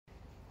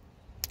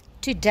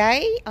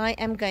Today I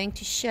am going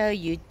to show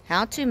you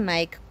how to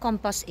make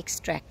compost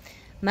extract.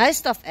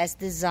 Most of us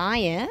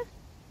desire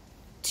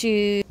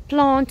to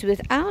plant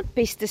without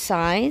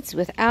pesticides,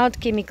 without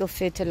chemical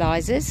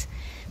fertilizers.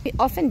 We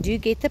often do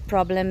get the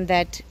problem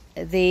that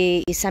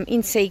there is some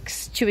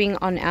insects chewing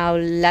on our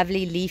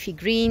lovely leafy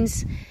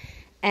greens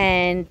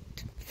and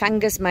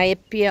fungus may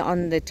appear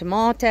on the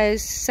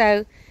tomatoes.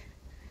 So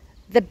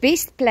the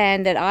best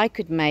plan that I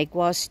could make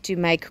was to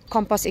make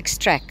compost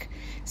extract.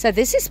 So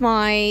this is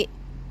my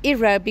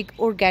aerobic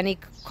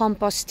organic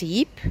compost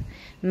heap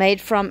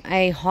made from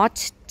a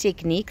hot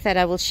technique that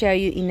I will show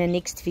you in the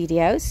next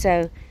video.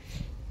 So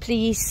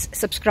please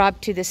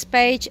subscribe to this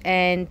page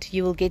and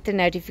you will get the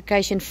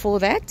notification for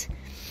that.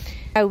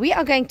 We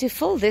are going to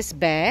fill this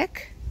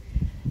bag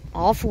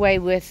halfway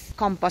with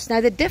compost. Now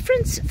the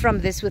difference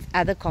from this with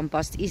other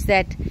compost is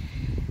that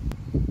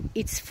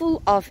it's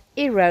full of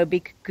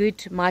aerobic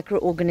good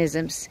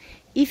microorganisms.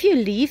 If you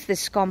leave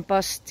this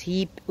compost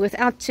heap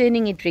without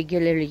turning it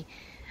regularly,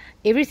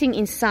 everything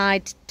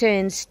inside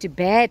turns to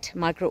bad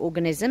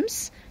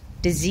microorganisms,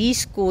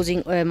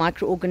 disease-causing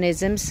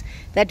microorganisms,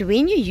 that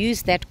when you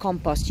use that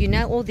compost, you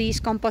know all these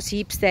compost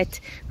heaps that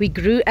we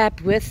grew up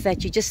with,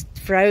 that you just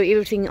throw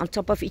everything on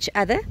top of each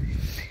other,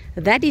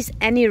 that is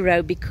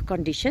anaerobic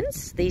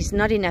conditions. There's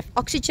not enough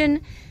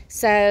oxygen,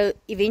 so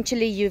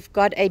eventually you've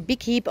got a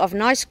big heap of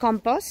nice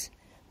compost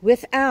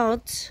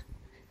without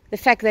the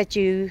fact that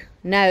you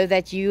know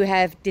that you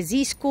have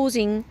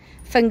disease-causing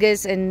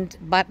fungus and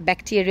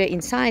bacteria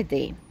inside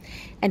there.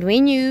 And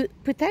when you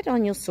put that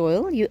on your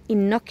soil, you're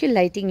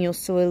inoculating your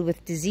soil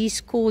with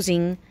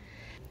disease-causing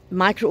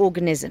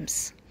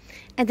microorganisms.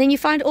 And then you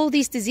find all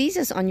these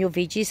diseases on your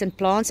veggies and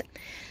plants.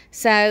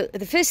 So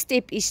the first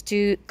step is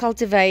to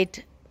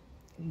cultivate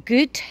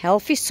good,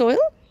 healthy soil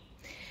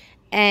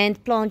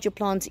and plant your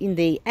plants in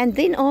there. And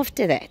then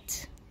after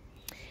that,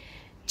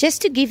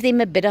 just to give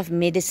them a bit of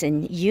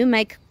medicine, you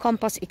make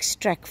compost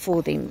extract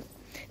for them.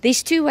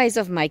 There's two ways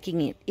of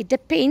making it. It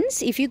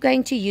depends if you're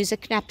going to use a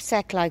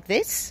knapsack like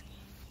this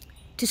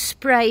to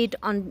spray it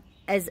on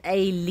as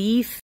a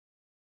leaf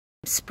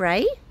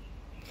spray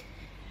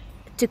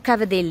to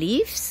cover their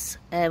leaves.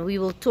 We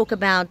will talk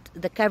about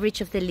the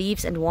coverage of the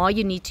leaves and why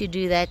you need to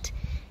do that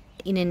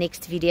in the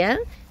next video.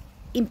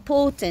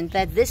 Important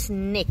that this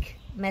neck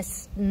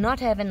must not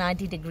have a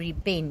 90-degree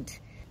bend.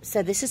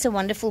 So this is a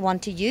wonderful one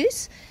to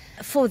use.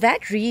 For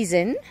that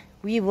reason,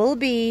 we will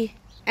be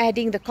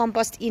adding the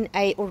compost in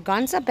a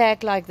organza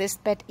bag like this,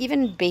 but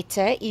even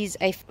better is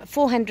a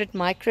 400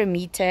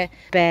 micrometer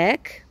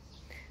bag.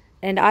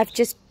 And I've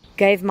just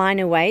gave mine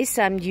away,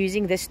 so I'm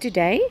using this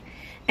today.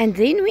 And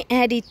then we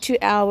add it to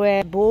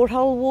our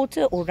borehole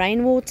water or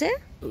rainwater.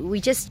 We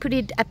just put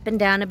it up and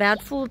down about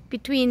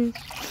between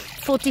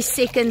 40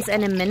 seconds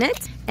and a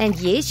minute. And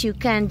yes, you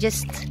can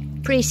just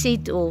press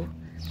it or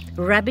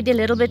rub it a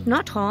little bit,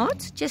 not hard,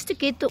 just to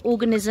get the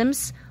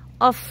organisms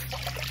off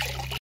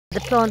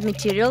the plant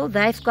material.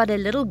 They've got a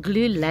little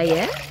glue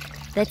layer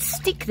that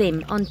stick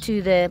them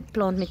onto the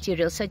plant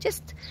material. So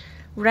just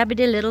rub it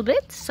a little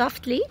bit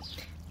softly.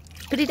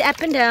 Put it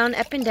up and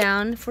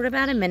down for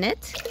about a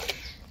minute.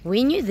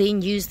 When you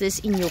then use this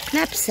in your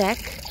knapsack,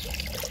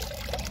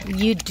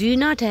 you do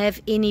not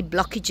have any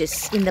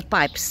blockages in the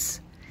pipes.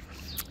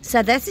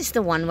 So that is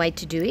the one way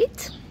to do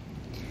it.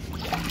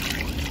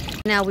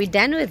 Now we're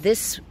done with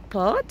this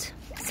part,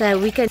 so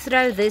we can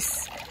throw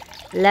this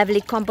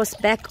lovely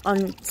compost back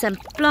on some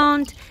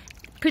plant,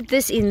 put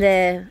this in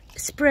the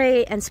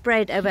spray and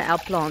spray it over our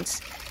plants.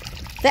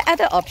 The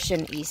other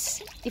option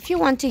is, if you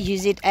want to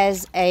use it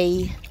as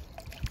a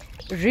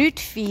root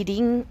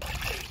feeding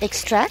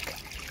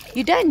extract,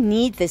 you don't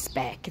need this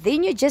bag.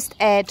 Then you just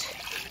add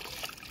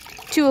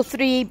 2 or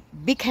 3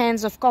 big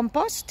hands of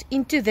compost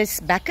into this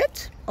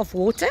bucket of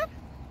water.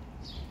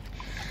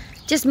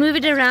 Just move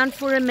it around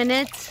for a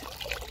minute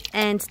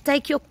and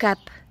take your cup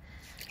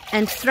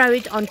and throw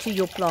it onto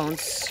your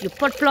plants, your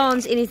pot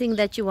plants, anything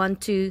that you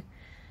want to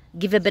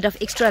give a bit of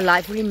extra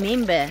life.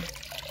 Remember,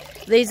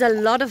 there's a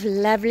lot of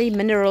lovely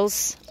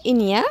minerals in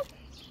here.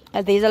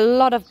 There's a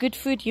lot of good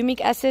food, humic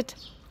acid,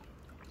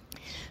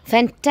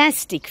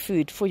 fantastic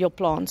food for your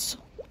plants,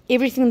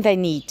 everything they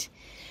need.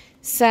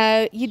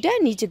 So you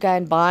don't need to go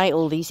and buy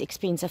all these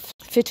expensive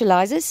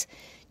fertilizers.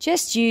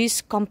 Just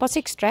use compost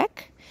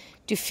extract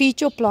to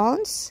feed your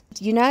plants.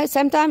 You know,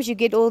 sometimes you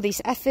get all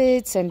these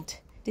aphids and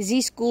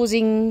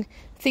disease-causing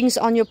things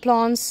on your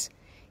plants.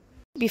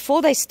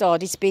 Before they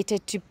start, it's better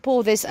to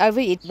pour this over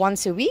it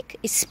once a week,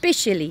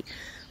 especially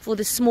for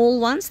the small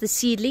ones, the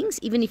seedlings.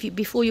 Even if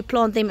before you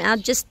plant them out,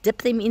 just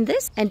dip them in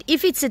this. And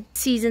if it's a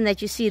season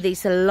that you see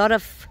there's a lot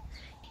of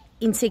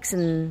insects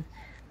and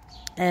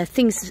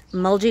things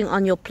mulching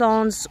on your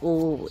plants,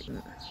 or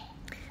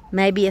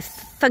maybe a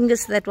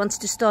fungus that wants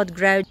to start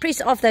growing,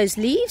 press off those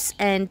leaves,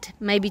 and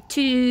maybe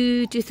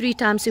 2 to 3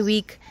 times a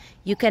week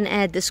you can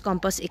add this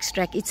compost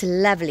extract. It's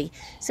lovely.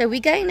 So we're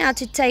going now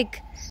to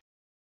take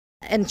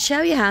and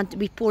show you how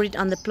we pour it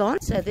on the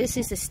plant. So this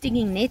is a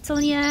stinging nettle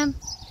here.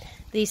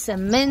 There's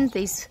some mint,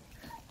 there's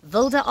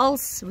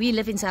Wildeals. We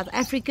live in South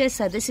Africa,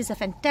 so this is a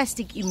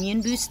fantastic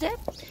immune booster.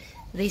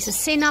 There's a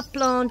senna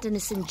plant and a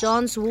St.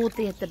 John's wort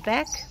there at the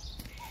back.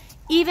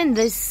 Even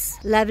this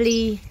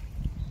lovely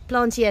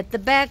plant here at the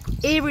back,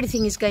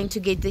 everything is going to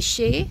get the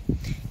share.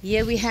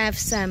 Here we have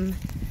some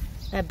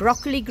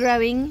broccoli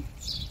growing.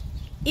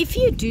 If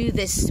you do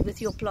this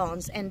with your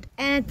plants and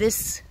add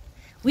this,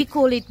 we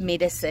call it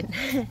medicine,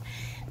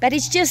 but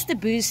it's just a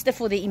booster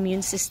for the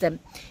immune system.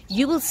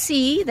 You will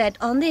see that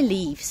on their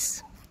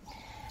leaves,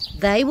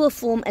 they will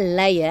form a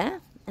layer,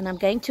 and I'm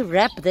going to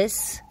wrap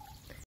this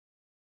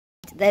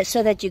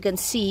so that you can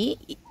see.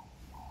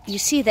 You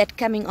see that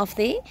coming off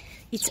there?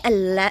 It's a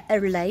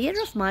layer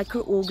of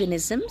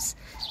microorganisms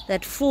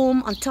that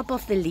form on top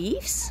of the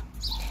leaves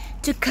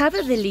to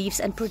cover the leaves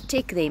and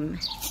protect them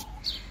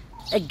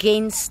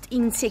against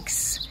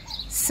insects.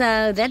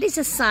 So that is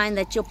a sign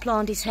that your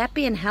plant is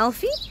happy and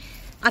healthy.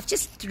 I've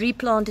just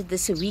replanted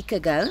this a week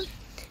ago,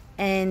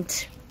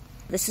 and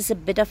this is a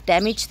bit of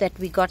damage that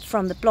we got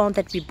from the plant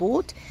that we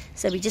bought.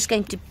 So we're just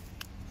going to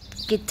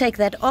take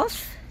that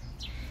off.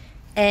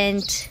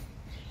 And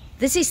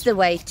this is the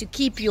way to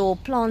keep your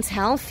plants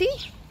healthy,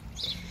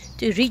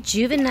 to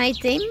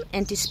rejuvenate them,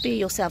 and to spare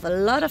yourself a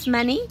lot of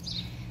money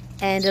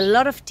and a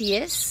lot of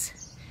tears,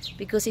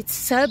 because it's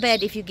so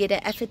bad if you get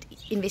an aphid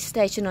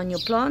infestation on your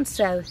plants.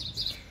 So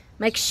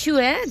make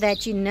sure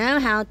that you know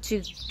how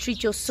to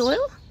treat your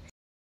soil.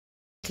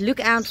 Look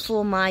out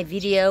for my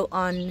video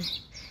on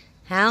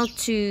how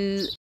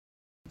to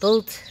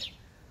build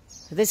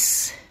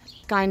this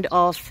kind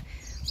of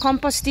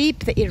compost heap,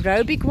 the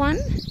aerobic one,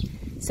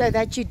 so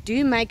that you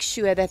do make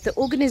sure that the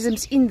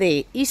organisms in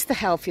there is the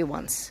healthy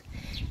ones,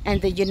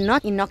 and that you're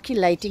not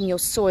inoculating your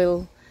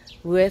soil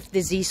with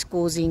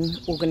disease-causing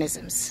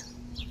organisms.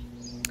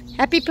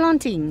 Happy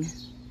planting!